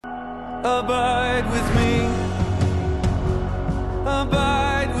Abide with me.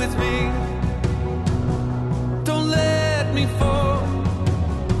 Abide with me. Don't let me fall.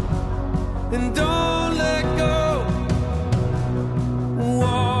 And don't let go.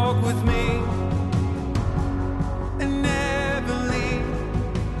 Walk with me. And never leave.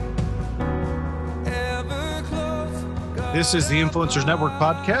 Ever close. This is the Influencers Network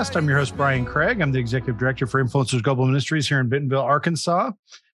podcast. I'm your host, Bryan Craig. I'm the executive director for Influencers Global Ministries here in Bentonville, Arkansas.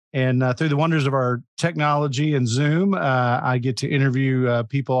 And through the wonders of our technology and Zoom, I get to interview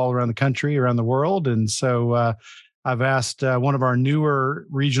people all around the country, around the world. And so I've asked one of our newer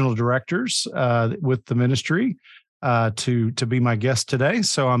regional directors with the ministry to be my guest today.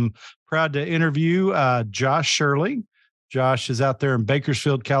 So I'm proud to interview Josh Sherley. Josh is out there in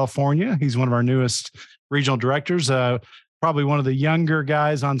Bakersfield, California. He's one of our newest regional directors, probably one of the younger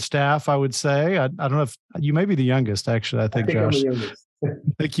guys on staff, I would say. I don't know if you may be the youngest, actually. I think Josh. I'm the youngest. I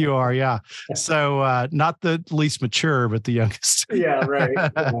think you are, yeah. So not the least mature, but the youngest. Yeah, right. Yeah,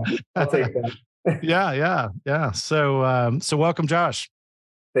 I'll take that. Yeah. So welcome, Josh.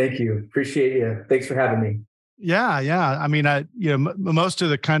 Thank you. Appreciate you. Thanks for having me. Yeah. I mean, most of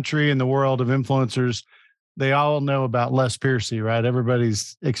the country and the world of influencers, they all know about Les Piercy, right?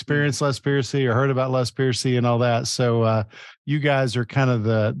 Everybody's experienced Les Piercy or heard about Les Piercy and all that. So you guys are kind of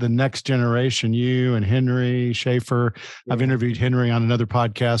the next generation, you and Henry Schaefer. Yeah. I've interviewed Henry on another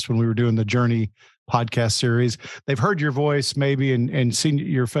podcast when we were doing the Journey podcast series. They've heard your voice maybe and seen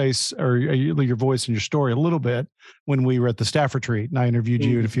your face or your voice and your story a little bit when we were at the staff retreat and I interviewed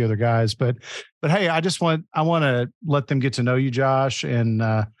you and a few other guys. But hey, I want to let them get to know you, Josh, and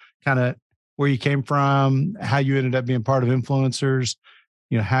kind of where you came from, how you ended up being part of Influencers,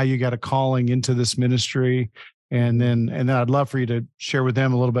 how you got a calling into this ministry. And then I'd love for you to share with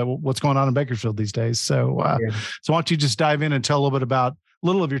them a little bit what's going on in Bakersfield these days. So why don't you just dive in and tell a little bit about a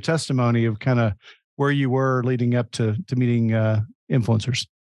little of your testimony of kind of where you were leading up to meeting influencers.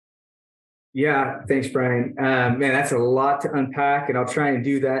 Yeah. Thanks, Bryan. Man, that's a lot to unpack, and I'll try and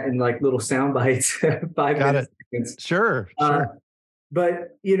do that in like little sound bites, 5 minutes. Sure.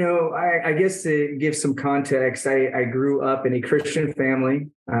 But, I guess to give some context, I grew up in a Christian family,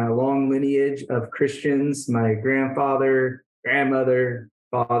 long lineage of Christians, my grandfather, grandmother,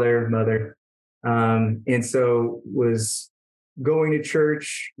 father, mother. And so was going to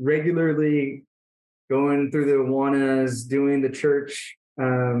church regularly, going through the Awanas, doing the church,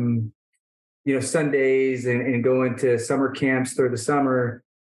 Sundays and going to summer camps through the summer,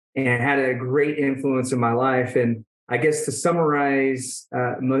 and had a great influence in my life. And I guess to summarize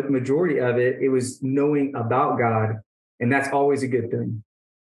majority of it, it was knowing about God. And that's always a good thing.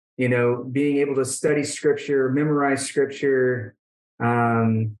 Being able to study scripture, memorize scripture,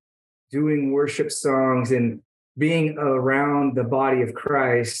 doing worship songs and being around the body of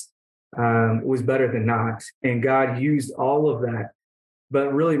Christ was better than not. And God used all of that.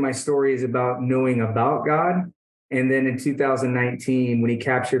 But really my story is about knowing about God. And then in 2019, when he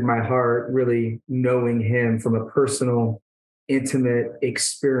captured my heart, really knowing him from a personal, intimate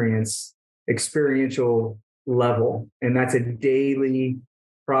experiential level. And that's a daily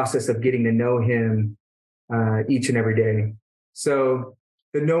process of getting to know him each and every day. So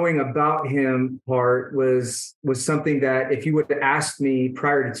the knowing about him part was something that if you would have asked me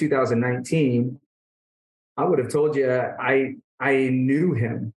prior to 2019, I would have told you I knew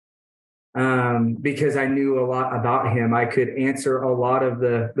him. Because I knew a lot about him. I could answer a lot of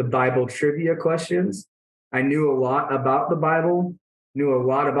the Bible trivia questions. I knew a lot about the Bible, knew a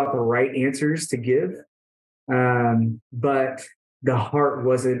lot about the right answers to give. But the heart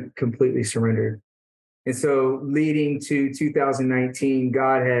wasn't completely surrendered. And so leading to 2019,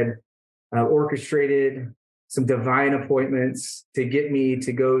 God had orchestrated some divine appointments to get me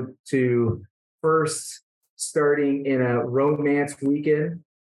to go to first starting in a romance weekend,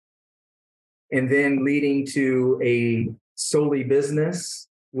 and then leading to a Soli business,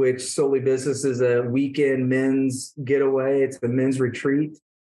 which Soli business is a weekend men's getaway. It's the men's retreat,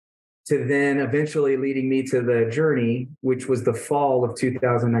 to then eventually leading me to the Journey, which was the fall of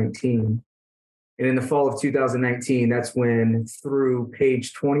 2019. And in the fall of 2019, that's when through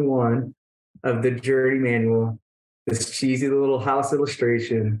page 21 of the Journey manual, this cheesy little house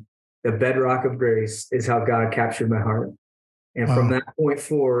illustration, the bedrock of grace is how God captured my heart. And from that point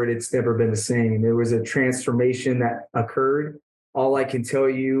forward, it's never been the same. There was a transformation that occurred. All I can tell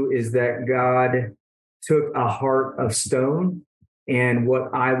you is that God took a heart of stone, and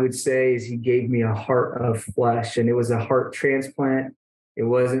what I would say is he gave me a heart of flesh, and it was a heart transplant. It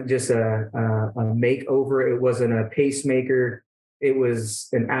wasn't just a makeover. It wasn't a pacemaker. It was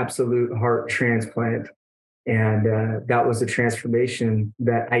an absolute heart transplant. And that was a transformation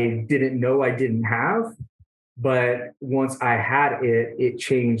that I didn't know I didn't have. But once I had it, it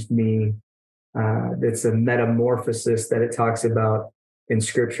changed me. It's a metamorphosis that it talks about in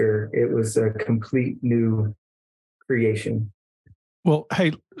scripture. It was a complete new creation. Well,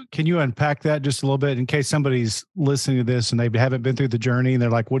 hey, can you unpack that just a little bit in case somebody's listening to this and they haven't been through the journey and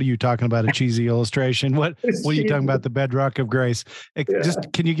they're like, what are you talking about? A cheesy illustration? What are you talking about? The bedrock of grace.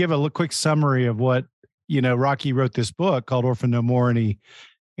 Just can you give a quick summary of what, Rocky wrote this book called Orphan No More, and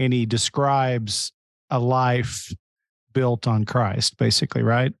he describes a life built on Christ, basically,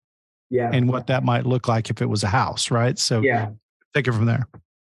 right? Yeah. And what that might look like if it was a house, right? So take it from there.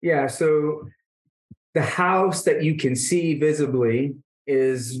 Yeah. So the house that you can see visibly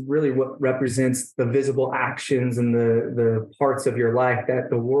is really what represents the visible actions and the parts of your life that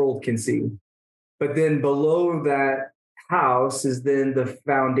the world can see. But then below that house is then the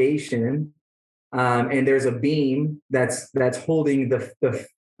foundation, and there's a beam that's holding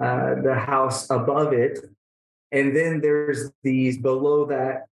the house above it, and then there's these below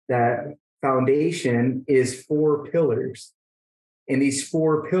that foundation is 4 pillars. And these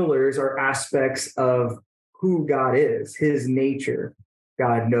 4 pillars are aspects of who God is, his nature.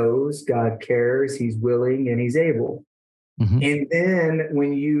 God knows, God cares, he's willing, and he's able. Mm-hmm. And then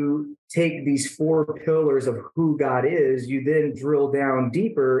when you take these 4 pillars of who God is, you then drill down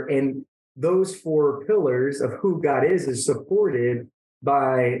deeper. And those 4 pillars of who God is supported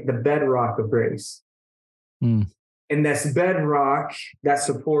by the bedrock of grace. Mm. And this bedrock that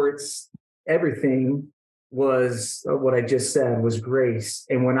supports everything was what I just said, was grace.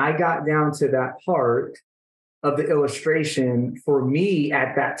 And when I got down to that part of the illustration, for me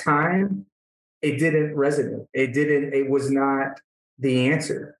at that time, it didn't resonate. It was not the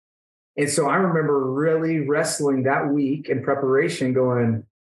answer. And so I remember really wrestling that week in preparation going,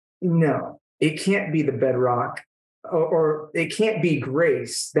 no, it can't be the bedrock, or it can't be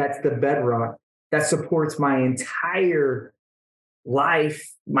grace. That's the bedrock that supports my entire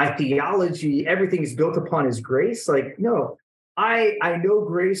life, my theology, everything is built upon his grace. Like, no, I know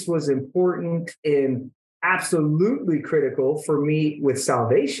grace was important and absolutely critical for me with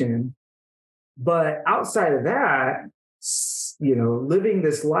salvation. But outside of that, living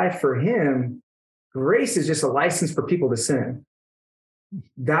this life for him, grace is just a license for people to sin.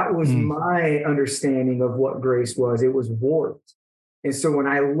 That was my understanding of what grace was. It was warped. And so when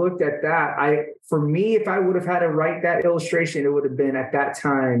I looked at that, for me, if I would have had to write that illustration, it would have been at that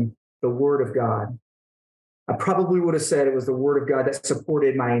time, the Word of God. I probably would have said it was the Word of God that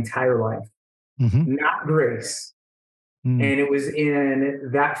supported my entire life, not grace. And it was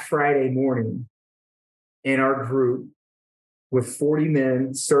in that Friday morning in our group with 40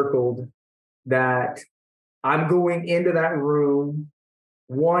 men circled that I'm going into that room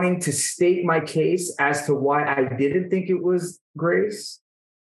wanting to state my case as to why I didn't think it was grace.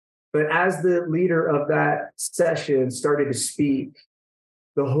 But as the leader of that session started to speak,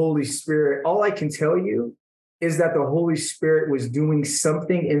 the Holy Spirit, all I can tell you is that the Holy Spirit was doing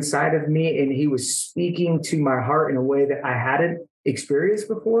something inside of me, and he was speaking to my heart in a way that I hadn't experienced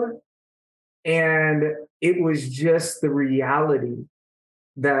before. And it was just the reality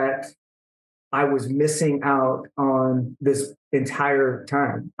that I was missing out on this entire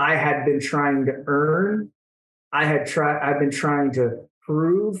time. I had been trying to earn. I've been trying to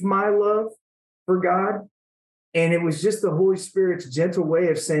prove my love for God. And it was just the Holy Spirit's gentle way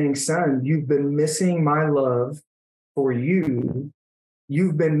of saying, son, you've been missing my love for you.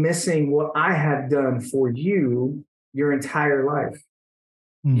 You've been missing what I have done for you your entire life.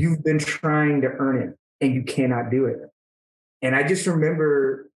 You've been trying to earn it, and you cannot do it. And I just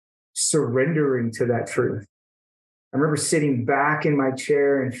remember surrendering to that truth. I remember sitting back in my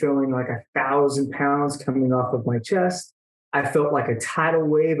chair and feeling like 1,000 pounds coming off of my chest. I felt like a tidal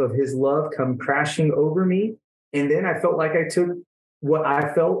wave of his love come crashing over me. And then I felt like I took what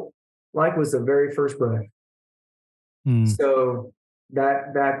I felt like was the very first breath. So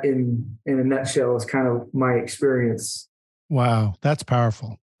that in a nutshell is kind of my experience. Wow. That's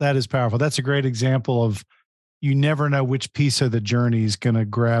powerful. That is powerful. That's a great example of, you never know which piece of the journey is going to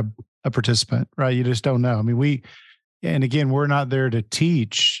grab a participant, right? You just don't know. I mean, and again, we're not there to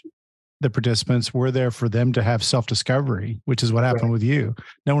teach the participants. We're there for them to have self-discovery, which is what happened with you.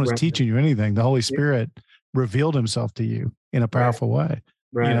 No one was teaching you anything. The Holy Spirit revealed himself to you in a powerful way.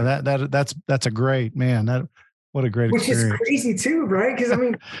 Right. You know, that's a great, man. What a great experience. Which is crazy too, right? Because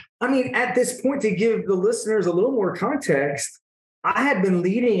I mean, at this point, to give the listeners a little more context, I had been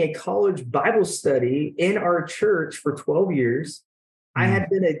leading a college Bible study in our church for 12 years. I had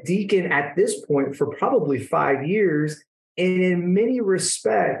been a deacon at this point for probably 5 years. And in many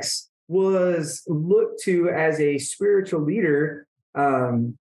respects, was looked to as a spiritual leader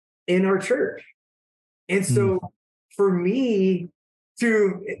in our church. And so for me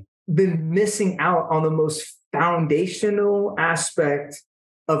to been missing out on the most foundational aspect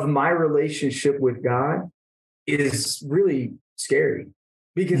of my relationship with God is really scary,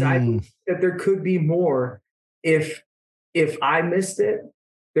 because I believe that there could be more. If I missed it,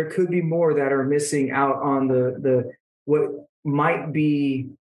 there could be more that are missing out on the what might be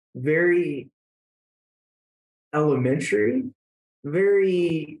very elementary,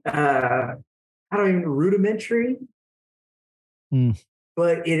 very I don't even rudimentary,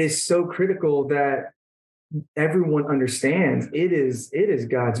 but it is so critical that everyone understands it is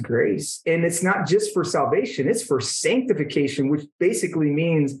God's grace. And it's not just for salvation, it's for sanctification, which basically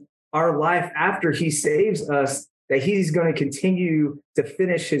means our life after he saves us, that he's going to continue to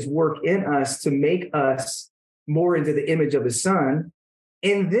finish his work in us to make us more into the image of his son.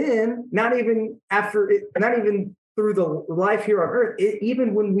 And then not even through the life here on earth,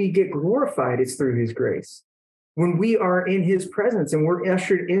 even when we get glorified, it's through his grace. When we are in his presence and we're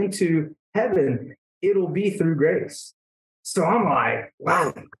ushered into heaven, it'll be through grace. So I'm like,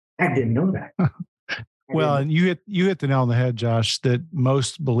 wow, I didn't know that. Well, and you hit the nail on the head, Josh, that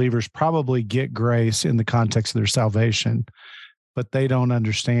most believers probably get grace in the context of their salvation, but they don't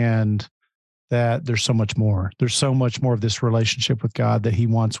understand that there's so much more. There's so much more of this relationship with God that he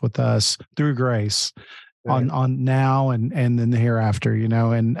wants with us through grace, right, on now and then the hereafter,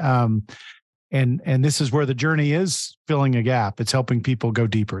 and this is where the journey is filling a gap. It's helping people go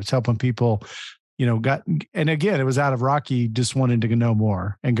deeper. It's helping people, and again, it was out of Rocky just wanting to know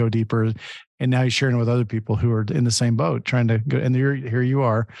more and go deeper. And now he's sharing with other people who are in the same boat, trying to go. And here you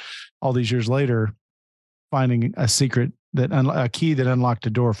are all these years later, finding a secret a key that unlocked a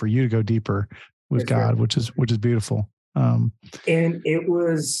door for you to go deeper with God, right, which is beautiful. And it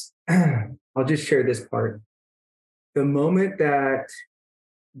was, I'll just share this part. The moment that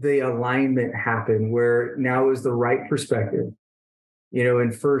the alignment happened, where now is the right perspective,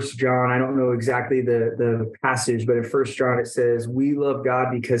 in 1 John, I don't know exactly the passage, but in 1 John, it says, we love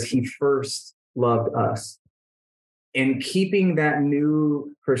God because he first loved us. And keeping that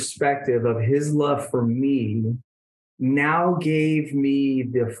new perspective of his love for me now gave me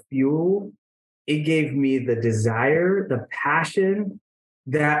the fuel. It gave me the desire, the passion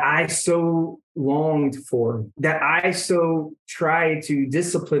that I so longed for, that I so tried to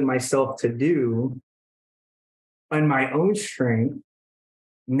discipline myself to do on my own strength.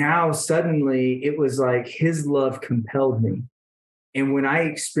 Now, suddenly, it was like his love compelled me. And when I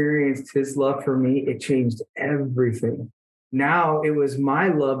experienced his love for me, it changed everything. Now it was my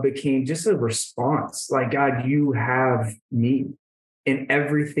love became just a response. Like, God, you have me and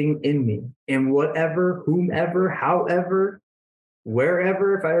everything in me, and whatever, whomever, however,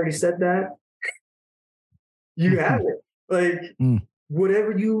 wherever, if I already said that, you have it. Like,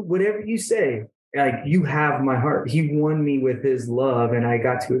 whatever you say, like, you have my heart. He won me with his love, and I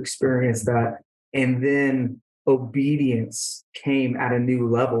got to experience that. And then obedience came at a new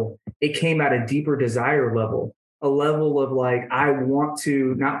level. It came at a deeper desire level, a level of like, I want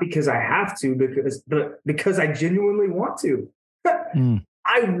to, not because I have to, but because I genuinely want to.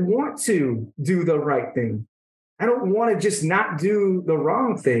 I want to do the right thing. I don't want to just not do the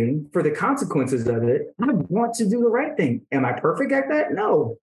wrong thing for the consequences of it. I want to do the right thing. Am I perfect at that?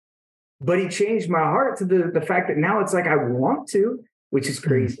 No. But he changed my heart to the fact that now it's like I want to, which is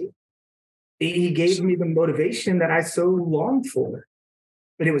crazy. He gave me the motivation that I so longed for.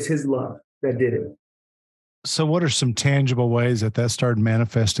 But it was his love that did it. So what are some tangible ways that started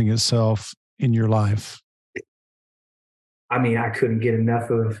manifesting itself in your life? I mean, I couldn't get enough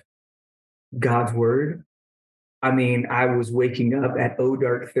of God's word. I mean, I was waking up at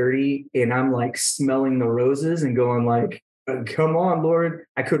dark 30 and I'm like smelling the roses and going like, come on, Lord.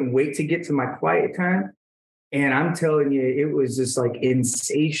 I couldn't wait to get to my quiet time. And I'm telling you, it was just like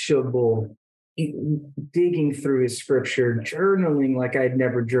insatiable, digging through his scripture, journaling like I'd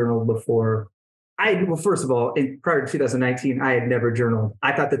never journaled before. Well, first of all, prior to 2019, I had never journaled.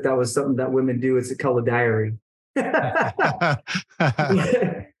 I thought that was something that women do. It's called a diary. But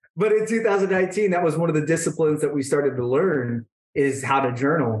in 2019, that was one of the disciplines that we started to learn, is how to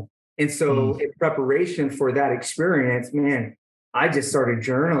journal. And so in preparation for that experience, man, I just started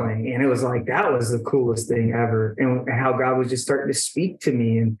journaling, and it was like, that was the coolest thing ever. And how God was just starting to speak to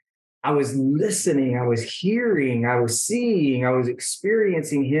me, and I was listening, I was hearing, I was seeing, I was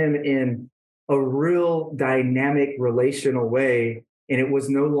experiencing him in a real dynamic relational way. And it was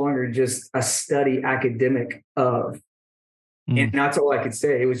no longer just a study academic of. And that's all I could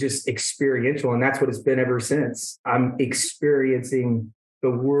say. It was just experiential. And that's what it's been ever since. I'm experiencing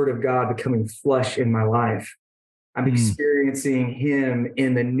the word of God becoming flesh in my life. I'm experiencing him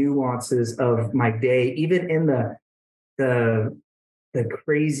in the nuances of my day, even in the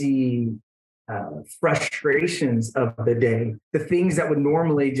crazy frustrations of the day, the things that would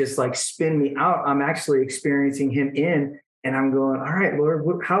normally just like spin me out. I'm actually experiencing him in, and I'm going, all right,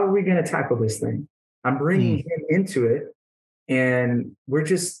 Lord, how are we going to tackle this thing? I'm bringing him into it, and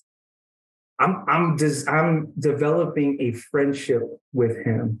I'm developing a friendship with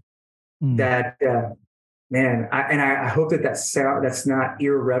him that, man, I hope that's not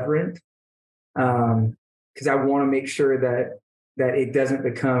irreverent, because I want to make sure that it doesn't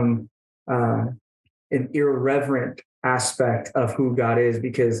become an irreverent aspect of who God is,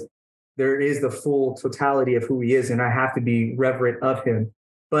 because there is the full totality of who he is, and I have to be reverent of him.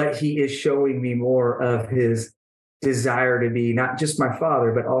 But he is showing me more of his desire to be not just my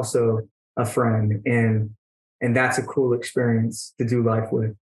father, but also a friend. And that's a cool experience to do life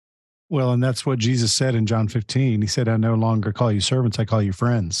with. Well, and that's what Jesus said in John 15. He said, I no longer call you servants, I call you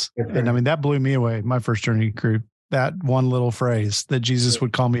friends. That's right. And I mean, that blew me away. My first journey group, that one little phrase that Jesus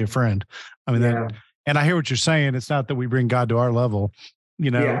would call me a friend. I mean, and I hear what you're saying. It's not that we bring God to our level,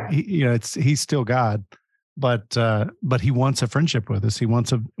 he's still God, but he wants a friendship with us. He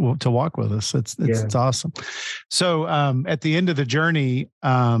wants to walk with us. It's awesome. So, at the end of the journey,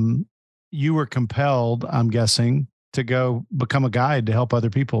 you were compelled, I'm guessing, to go become a guide to help other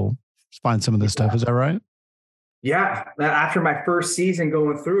people find some of this stuff. Is that right? Yeah. After my first season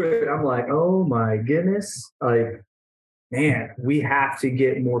going through it, I'm like, oh my goodness, like, man, we have to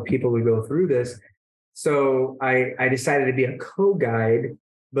get more people to go through this. So I decided to be a co-guide,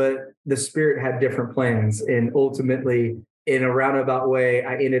 but the Spirit had different plans. And ultimately, in a roundabout way,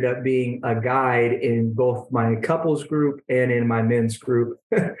 I ended up being a guide in both my couples group and in my men's group,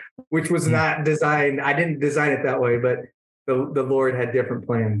 which was not designed. I didn't design it that way, but the Lord had different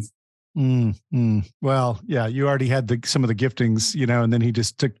plans. Well, yeah, you already had some of the giftings, and then he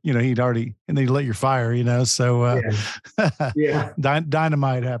just took, and then he lit your fire, so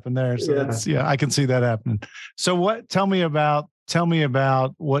dynamite happened there. So I can see that happening. So tell me about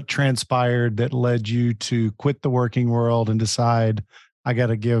what transpired that led you to quit the working world and decide I got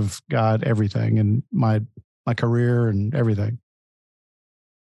to give God everything and my career and everything.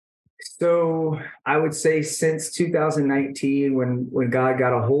 So I would say since 2019, when God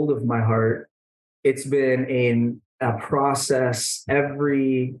got a hold of my heart, it's been a process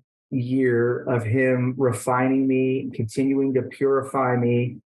every year of him refining me, continuing to purify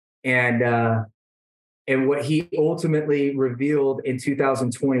me. And what he ultimately revealed in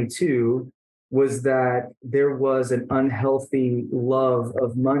 2022 was that there was an unhealthy love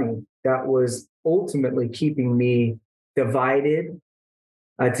of money that was ultimately keeping me divided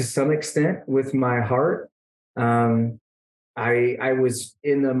to some extent with my heart. I was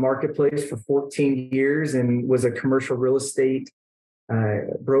in the marketplace for 14 years and was a commercial real estate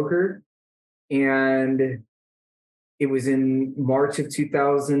broker. And it was in March of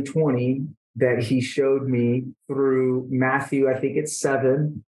 2020 that he showed me through Matthew, I think it's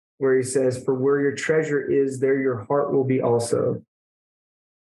 7, where he says, for where your treasure is, there your heart will be also.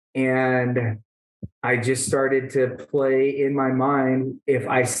 And I just started to play in my mind, if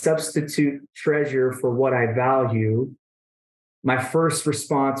I substitute treasure for what I value, my first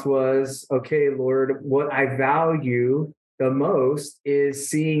response was, okay, Lord, what I value the most is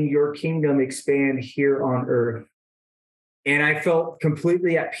seeing your kingdom expand here on earth. And I felt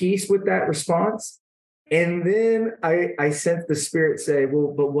completely at peace with that response. And then I sensed the Spirit say,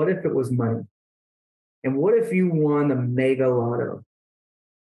 well, but what if it was money? And what if you won the mega lotto?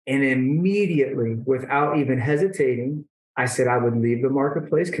 And immediately, without even hesitating, I said I would leave the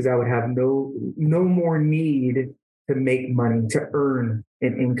marketplace because I would have no more need to make money, to earn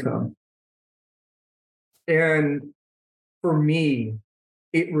an income. And for me,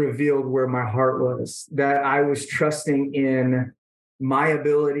 it revealed where my heart was, that I was trusting in my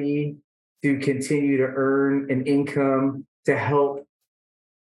ability to continue to earn an income to help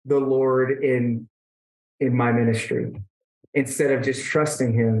the Lord in my ministry, instead of just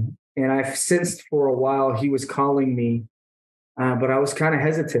trusting him. And I've sensed for a while he was calling me, but I was kind of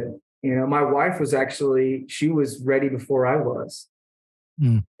hesitant. My wife she was ready before I was.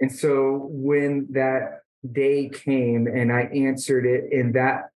 And so when that day came and I answered it in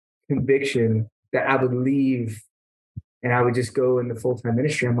that conviction that I would leave and I would just go into full-time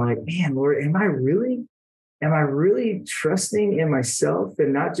ministry, I'm like, man, Lord, am I really trusting in myself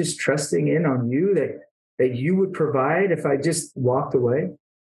and not just trusting in on you that you would provide if I just walked away?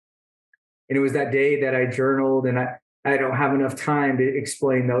 And it was that day that I journaled, and I don't have enough time to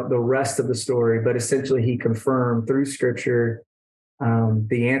explain the rest of the story, but essentially he confirmed through scripture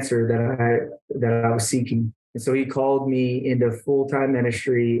the answer that I was seeking. And so he called me into full-time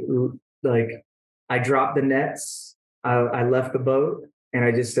ministry. Like I dropped the nets, I left the boat, and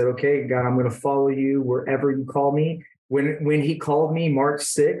I just said, okay, God, I'm going to follow you wherever you call me. When he called me March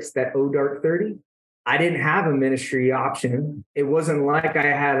 6th at dark 30, I didn't have a ministry option. It wasn't like I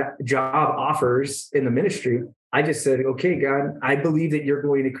had job offers in the ministry. I just said, okay, God, I believe that you're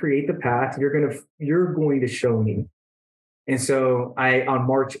going to create the path. You're going to show me. And so on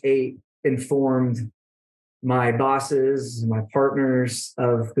March 8th, informed my bosses, my partners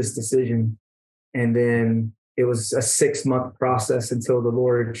of this decision. And then it was a 6-month process until the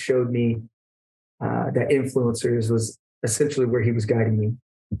Lord showed me that Influencers was essentially where he was guiding me.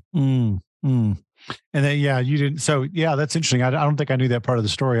 And then, you didn't. So that's interesting. I don't think I knew that part of the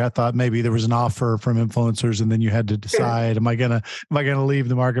story. I thought maybe there was an offer from Influencers and then you had to decide, am I going to leave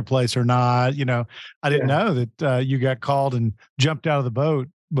the marketplace or not? I didn't know that you got called and jumped out of the boat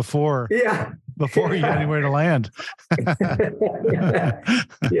before you had anywhere to land.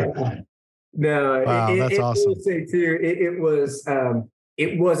 No, wow, that's awesome. I will say too,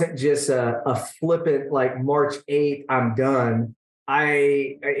 it wasn't just a flippant like March 8th, I'm done.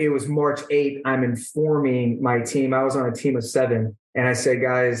 It was March 8th, I'm informing my team. I was on a team of 7, and I said,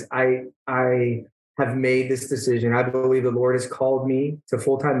 guys, I have made this decision. I believe the Lord has called me to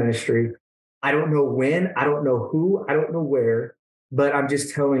full-time ministry. I don't know when, I don't know who, I don't know where, but I'm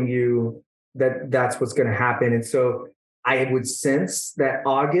just telling you that that's what's going to happen. And so I would sense that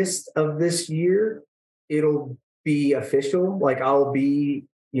August of this year, it'll be official. Like I'll be,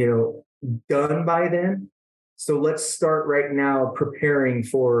 done by then. So let's start right now preparing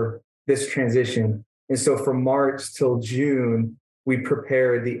for this transition. And so from March till June, we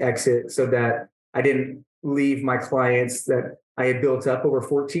prepared the exit so that I didn't leave my clients that I had built up over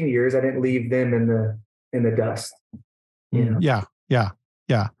 14 years. I didn't leave them in the dust. Yeah.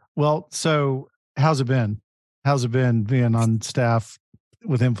 Well, so how's it been? How's it been being on staff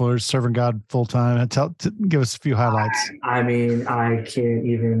with Influencers, serving God full time? Give us a few highlights. I mean, I can't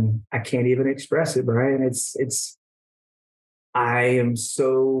even express it, Bryan. I am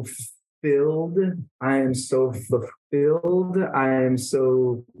so filled. I am so fulfilled. I am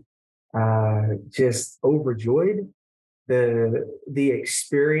so just overjoyed. The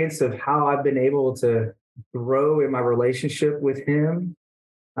experience of how I've been able to grow in my relationship with him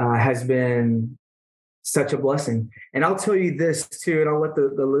has been such a blessing. And I'll tell you this too, and I'll let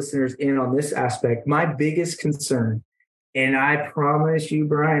the listeners in on this aspect. My biggest concern, and I promise you,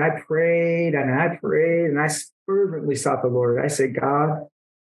 Bryan, I prayed and I fervently sought the Lord. I said, God,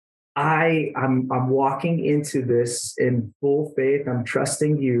 I'm walking into this in full faith. I'm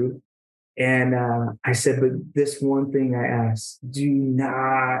trusting you. And I said, but this one thing I ask, do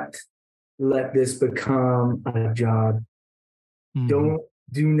not let this become a job. Mm-hmm.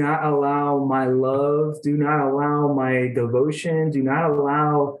 Do not allow my love, do not allow my devotion, do not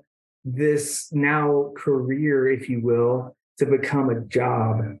allow this now career, if you will, to become a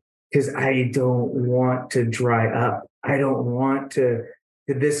job, because I don't want to dry up. I don't want to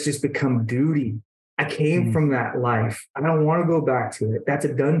this just become duty. I came from that life. I don't want to go back to it. That's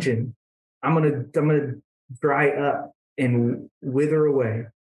a dungeon. I'm gonna dry up and wither away.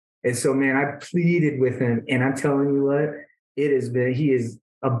 And so, man, I pleaded with him, and I'm telling you what, he is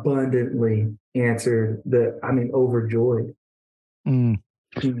abundantly answered overjoyed.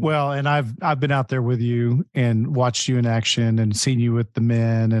 Well, and I've been out there with you and watched you in action and seen you with the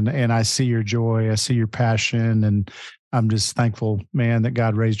men, and I see your joy, I see your passion, and I'm just thankful, man, that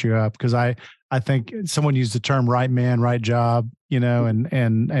God raised you up, because I think someone used the term right man, right job,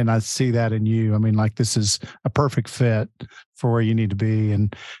 and I see that in you. I mean, like, this is a perfect fit for where you need to be.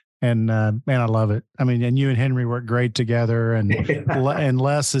 And man, I love it. I mean, and you and Henry work great together, and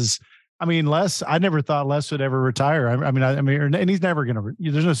Les, I never thought Les would ever retire. And he's never going to,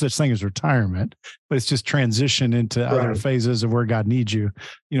 there's no such thing as retirement, but it's just transition into other phases of where God needs you,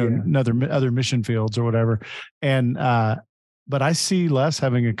 other mission fields or whatever. And, but I see Les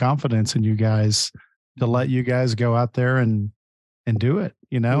having a confidence in you guys to let you guys go out there and do it,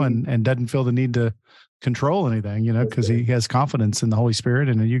 and doesn't feel the need to control anything, because he has confidence in the Holy Spirit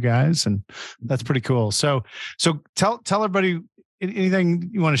and in you guys. And that's pretty cool. So tell everybody anything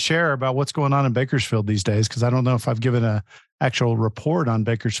you want to share about what's going on in Bakersfield these days, because I don't know if I've given an actual report on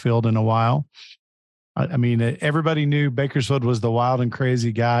Bakersfield in a while. I mean, everybody knew Bakersfield was the wild and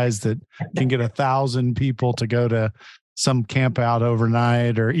crazy guys that can get 1,000 people to go to some camp out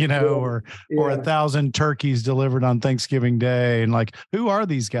overnight, or 1,000 turkeys delivered on Thanksgiving Day. And like, who are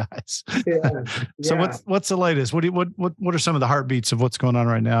these guys? So what's the latest? What are some of the heartbeats of what's going on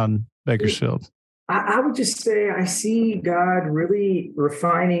right now in Bakersfield? I would just say I see God really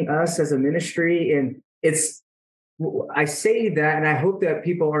refining us as a ministry. And I say that, and I hope that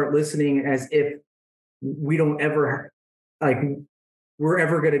people aren't listening as if we don't ever, like, we're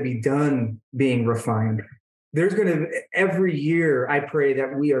ever going to be done being refined. There's going to, every year, I pray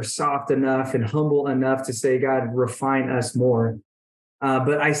that we are soft enough and humble enough to say, God, refine us more.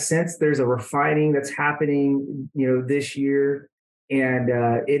 But I sense there's a refining that's happening, this year. And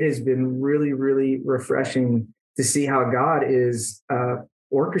it has been really, really refreshing to see how God is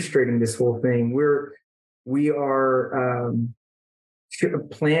orchestrating this whole thing. We are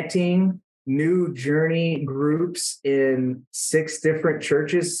planting new journey groups in 6 different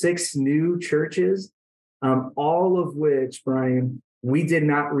churches, 6 new churches, all of which, Bryan, we did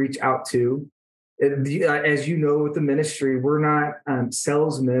not reach out to. As you know, with the ministry, we're not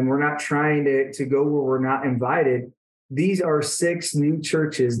salesmen. We're not trying to go where we're not invited. These are 6 new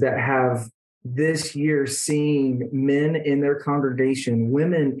churches that have this year seen men in their congregation,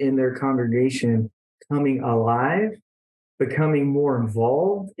 women in their congregation coming alive, becoming more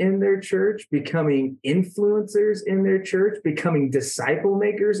involved in their church, becoming influencers in their church, becoming disciple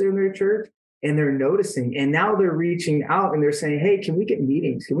makers in their church. And they're noticing, and now they're reaching out and they're saying, hey, can we get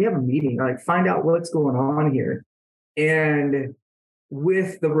meetings? Can we have a meeting? Like, find out what's going on here. And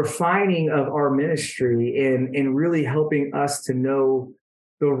with the refining of our ministry and really helping us to know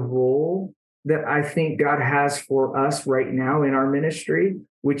the role that I think God has for us right now in our ministry,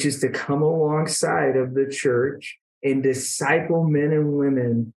 which is to come alongside of the church and disciple men and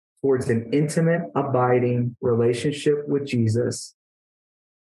women towards an intimate, abiding relationship with Jesus,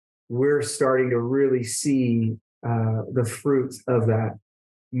 we're starting to really see the fruits of that.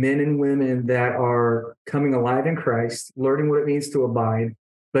 Men and women that are coming alive in Christ, learning what it means to abide,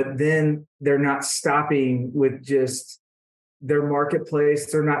 but then they're not stopping with just their marketplace.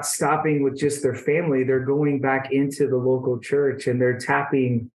 They're not stopping with just their family. They're going back into the local church and they're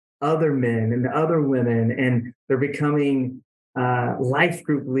tapping other men and other women, and they're becoming life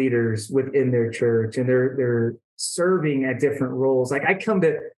group leaders within their church, and they're serving at different roles. Like, I come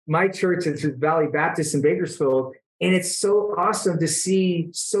to my church, it's Valley Baptist in Bakersfield, and it's so awesome to see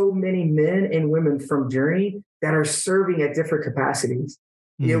so many men and women from Journey that are serving at different capacities.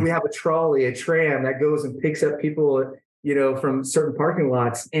 We have a trolley, a tram that goes and picks up people, from certain parking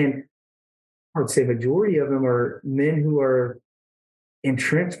lots. And I would say majority of them are men who are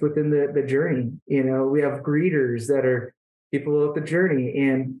entrenched within the Journey. We have greeters that are people of the Journey.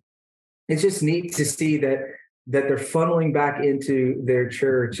 And it's just neat to see that they're funneling back into their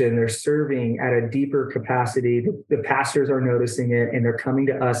church and they're serving at a deeper capacity. The pastors are noticing it, and they're coming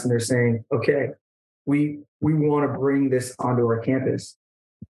to us and they're saying, okay, we want to bring this onto our campus.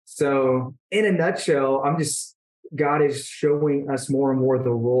 So in a nutshell, God is showing us more and more the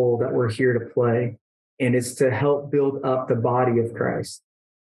role that we're here to play, and it's to help build up the body of Christ.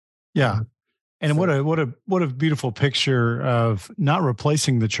 Yeah. And what a beautiful picture of not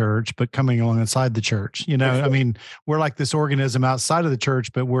replacing the church, but coming alongside the church. I mean, we're like this organism outside of the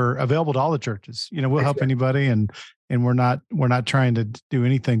church, but we're available to all the churches. We'll help anybody, and we're not trying to do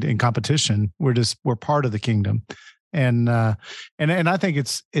anything in competition. We're part of the kingdom, and I think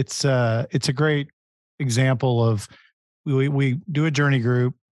it's a great example of we do a journey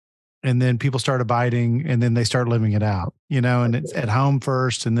group, and then people start abiding, and then they start living it out, and it's at home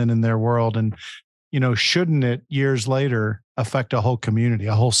first and then in their world. And, shouldn't it years later affect a whole community,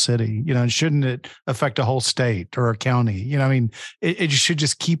 a whole city, and shouldn't it affect a whole state or a county? I mean, it should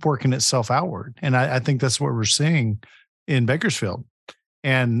just keep working itself outward. And I think that's what we're seeing in Bakersfield.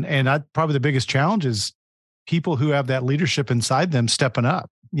 And probably the biggest challenge is people who have that leadership inside them stepping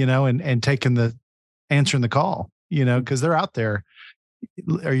up, and answering the call, because they're out there.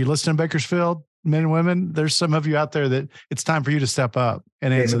 Are you listening, Bakersfield, men and women? There's some of you out there that it's time for you to step up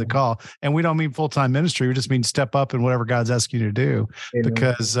and answer the call. And we don't mean full-time ministry. We just mean step up in whatever God's asking you to do.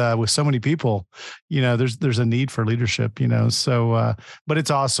 Because with so many people, there's a need for leadership, so, but it's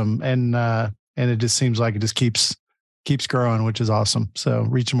awesome. And it just seems like it just keeps growing, which is awesome. So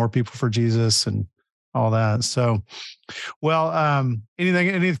reaching more people for Jesus and all that. So, well,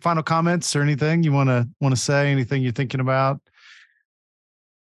 any final comments or anything you want to say, anything you're thinking about?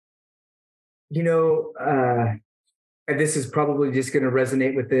 This is probably just going to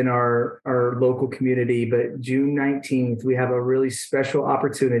resonate within our local community, but June 19th, we have a really special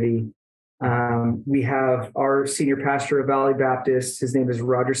opportunity. We have our senior pastor of Valley Baptist. His name is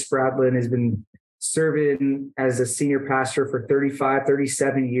Roger Spradlin, has been serving as a senior pastor for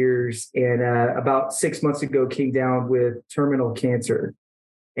 37 years. And about 6 months ago, came down with terminal cancer.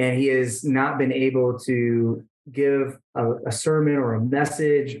 And he has not been able to give a sermon or a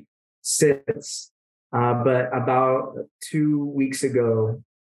message since. But about 2 weeks ago,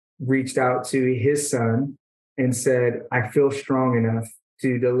 reached out to his son and said, I feel strong enough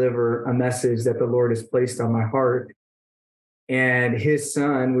to deliver a message that the Lord has placed on my heart. And his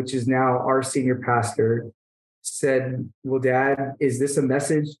son, which is now our senior pastor, said, well, Dad, is this a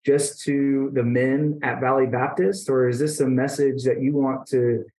message just to the men at Valley Baptist, or is this a message that you want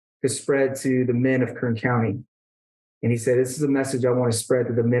to spread to the men of Kern County? And he said, this is a message I want to spread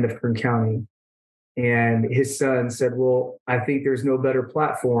to the men of Kern County. And his son said, well, I think there's no better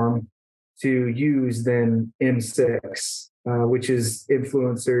platform to use than M6, which is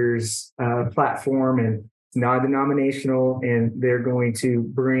Influencers platform, and it's non-denominational, and they're going to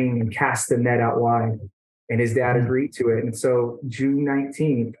bring and cast the net out wide. And his dad agreed to it. And so June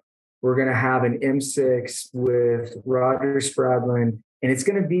 19th, we're going to have an M6 with Roger Spradlin, and it's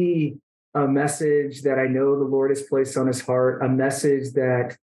going to be a message that I know the Lord has placed on his heart, a message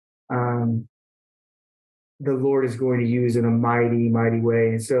that the Lord is going to use in a mighty, mighty way.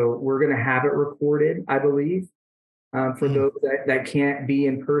 And so we're going to have it recorded, I believe. For those that can't be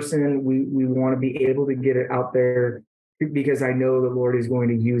in person, we want to be able to get it out there, because I know the Lord is going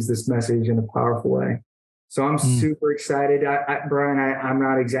to use this message in a powerful way. So I'm super excited. Bryan, I'm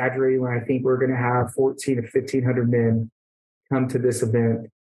not exaggerating when I think we're going to have 1,400 to 1,500 men come to this event.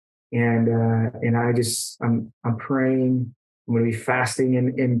 And I'm praying. I'm going to be fasting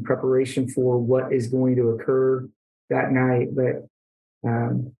in preparation for what is going to occur that night. But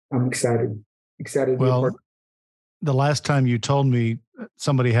I'm excited. Well, the last time you told me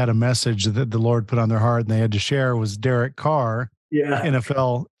somebody had a message that the Lord put on their heart and they had to share was Derek Carr,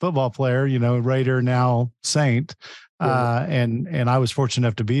 NFL football player, Raider, now Saint. And I was fortunate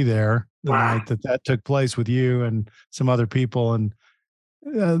enough to be there the night that took place with you and some other people. And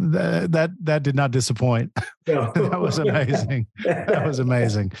that did not disappoint. No. That was amazing. That was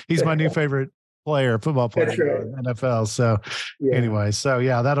amazing. He's my new favorite football player in the NFL. So anyway,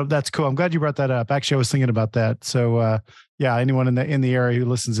 that's cool. I'm glad you brought that up. Actually, I was thinking about that. So anyone in the area who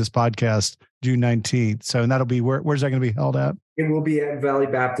listens to this podcast, June 19th. So, and that'll be where's that going to be held at? It will be at Valley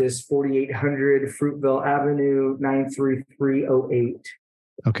Baptist, 4800 Fruitville Avenue, 93308.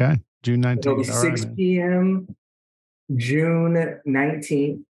 Okay. June 19th. It'll be 6 p.m. June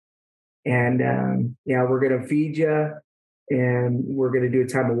 19th. And we're going to feed you, and we're going to do a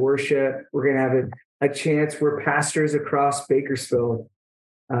time of worship. We're going to have a chance where pastors across Bakersfield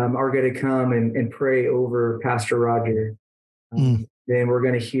are going to come and pray over Pastor Roger. Then we're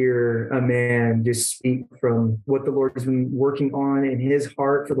going to hear a man just speak from what the Lord has been working on in his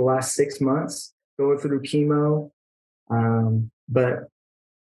heart for the last 6 months, going through chemo. But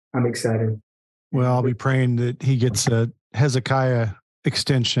I'm excited. Well, I'll be praying that he gets a Hezekiah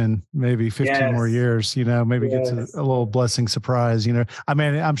extension, maybe 15 more years, maybe gets a little blessing surprise, I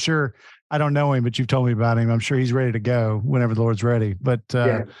mean, I'm sure, I don't know him, but you've told me about him. I'm sure he's ready to go whenever the Lord's ready. But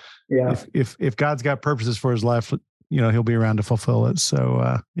if God's got purposes for his life, he'll be around to fulfill it.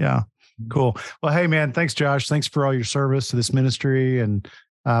 So cool. Well, hey man, thanks Josh. Thanks for all your service to this ministry and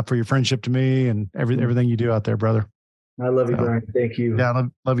for your friendship to me and everything you do out there, brother. I love you, Bryan. Thank you. Yeah, I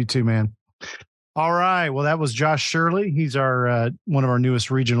love you too, man. All right. Well, that was Josh Sherley. He's our one of our newest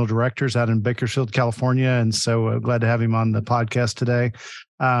regional directors out in Bakersfield, California. And so glad to have him on the podcast today.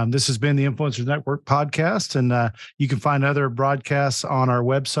 This has been the Influencers Network podcast. And you can find other broadcasts on our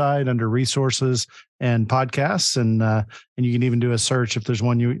website under resources and podcasts. And you can even do a search if there's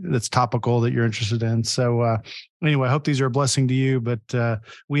one that's topical that you're interested in. So anyway, I hope these are a blessing to you, but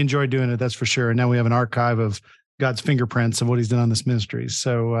we enjoy doing it. That's for sure. And now we have an archive of God's fingerprints of what he's done on this ministry.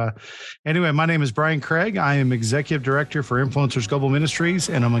 So anyway, my name is Bryan Craig. I am Executive Director for Influencers Global Ministries,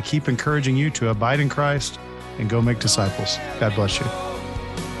 and I'm going to keep encouraging you to abide in Christ and go make disciples. God bless you.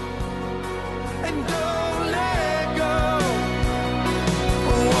 And don't let go.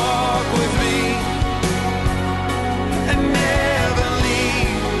 Walk with me and never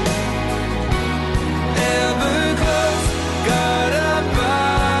leave. Ever close, God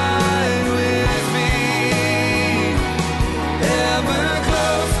abide with me. Ever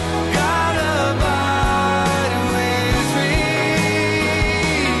close, God abide with me.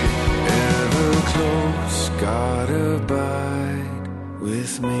 Ever close, God abide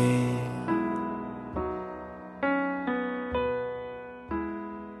with me.